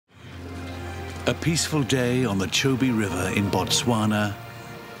A peaceful day on the Chobe River in Botswana,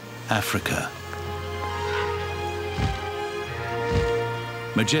 Africa.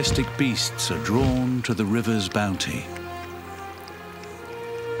 Majestic beasts are drawn to the river's bounty.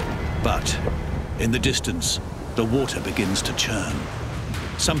 But in the distance, the water begins to churn.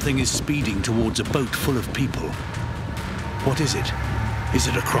 Something is speeding towards a boat full of people. What is it? Is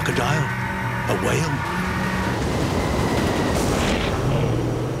it a crocodile? A whale?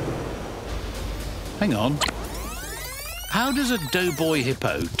 Hang on. How does a doughboy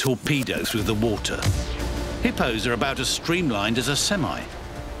hippo torpedo through the water? Hippos are about as streamlined as a semi.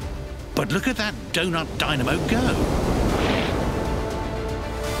 But look at that donut dynamo go.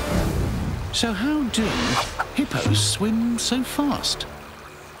 So how do hippos swim so fast?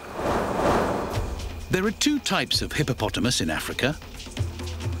 There are two types of hippopotamus in Africa.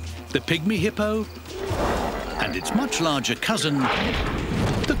 The pygmy hippo and its much larger cousin,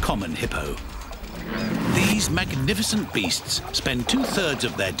 the common hippo. These magnificent beasts spend 2/3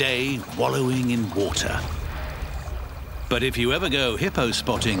 of their day wallowing in water. But if you ever go hippo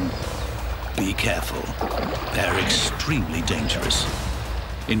spotting, be careful. They're extremely dangerous.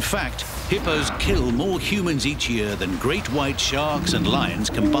 In fact, hippos kill more humans each year than great white sharks and lions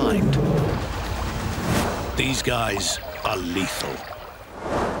combined. These guys are lethal.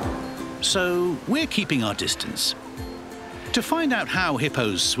 So we're keeping our distance. To find out how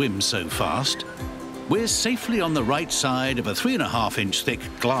hippos swim so fast, we're safely on the right side of a 3.5-inch thick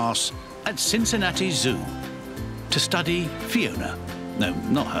glass at Cincinnati Zoo to study Fiona. No,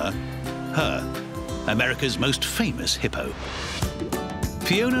 not her. Her, America's most famous hippo.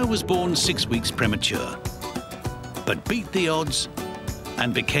 Fiona was born 6 weeks premature, but beat the odds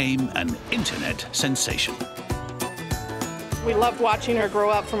and became an internet sensation. We loved watching her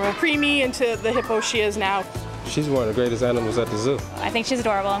grow up from a preemie into the hippo she is now. She's one of the greatest animals at the zoo. I think she's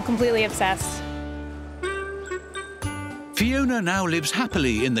adorable. I'm completely obsessed. Fiona now lives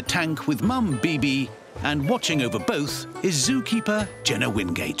happily in the tank with mum Bibi, and watching over both is zookeeper Jenna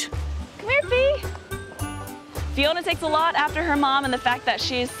Wingate. Come here, Fee. Fiona takes a lot after her mom and the fact that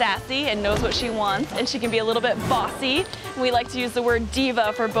she is sassy and knows what she wants, and she can be a little bit bossy. We like to use the word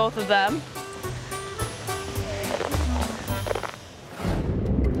diva for both of them.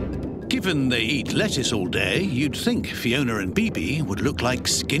 Given they eat lettuce all day, you'd think Fiona and Bibi would look like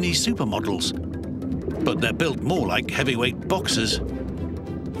skinny supermodels. But they're built more like heavyweight boxers.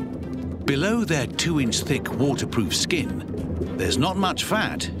 Below their 2-inch thick waterproof skin, there's not much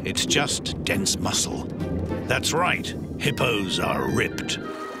fat, it's just dense muscle. That's right, hippos are ripped.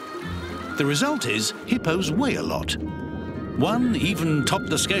 The result is hippos weigh a lot. One even topped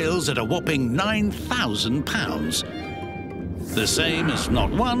the scales at a whopping 9,000 pounds. The same as not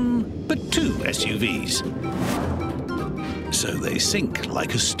one, but 2 SUVs. So they sink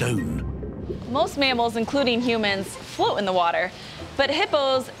like a stone. Most mammals, including humans, float in the water, but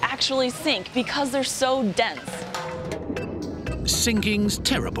hippos actually sink because they're so dense. Sinking's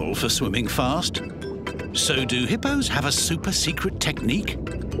terrible for swimming fast. So do hippos have a super secret technique?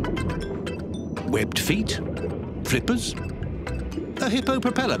 Webbed feet? Flippers? A hippo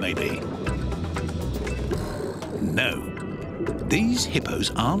propeller, maybe? No. These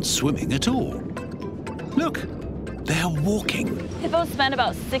hippos aren't swimming at all. Look, they're walking. Hippos spend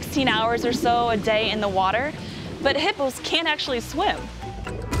about 16 hours or so a day in the water, but hippos can't actually swim.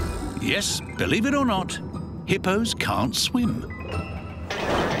 Yes, believe it or not, hippos can't swim.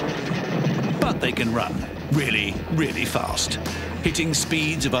 But they can run really, really fast, hitting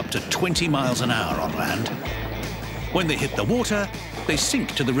speeds of up to 20 miles an hour on land. When they hit the water, they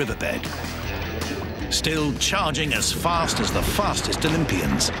sink to the riverbed, still charging as fast as the fastest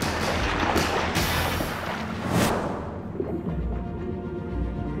Olympians.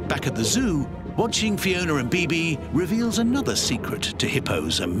 Back at the zoo, watching Fiona and Bibi reveals another secret to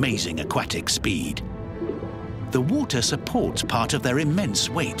hippos' amazing aquatic speed. The water supports part of their immense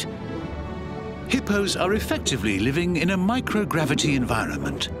weight. Hippos are effectively living in a microgravity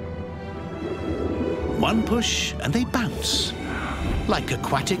environment. One push and they bounce, like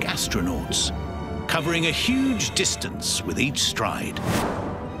aquatic astronauts, covering a huge distance with each stride.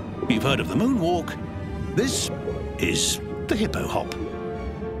 You've heard of the moonwalk. This is the Hippo Hop.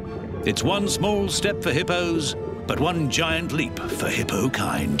 It's one small step for hippos, but one giant leap for hippo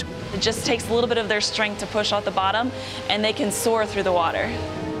kind. It just takes a little bit of their strength to push out the bottom, and they can soar through the water.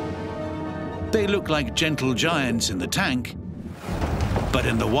 They look like gentle giants in the tank, but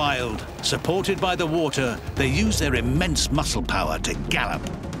in the wild, supported by the water, they use their immense muscle power to gallop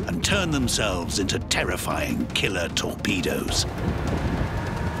and turn themselves into terrifying killer torpedoes.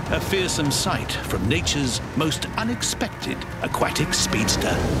 A fearsome sight from nature's most unexpected aquatic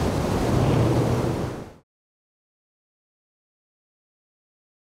speedster.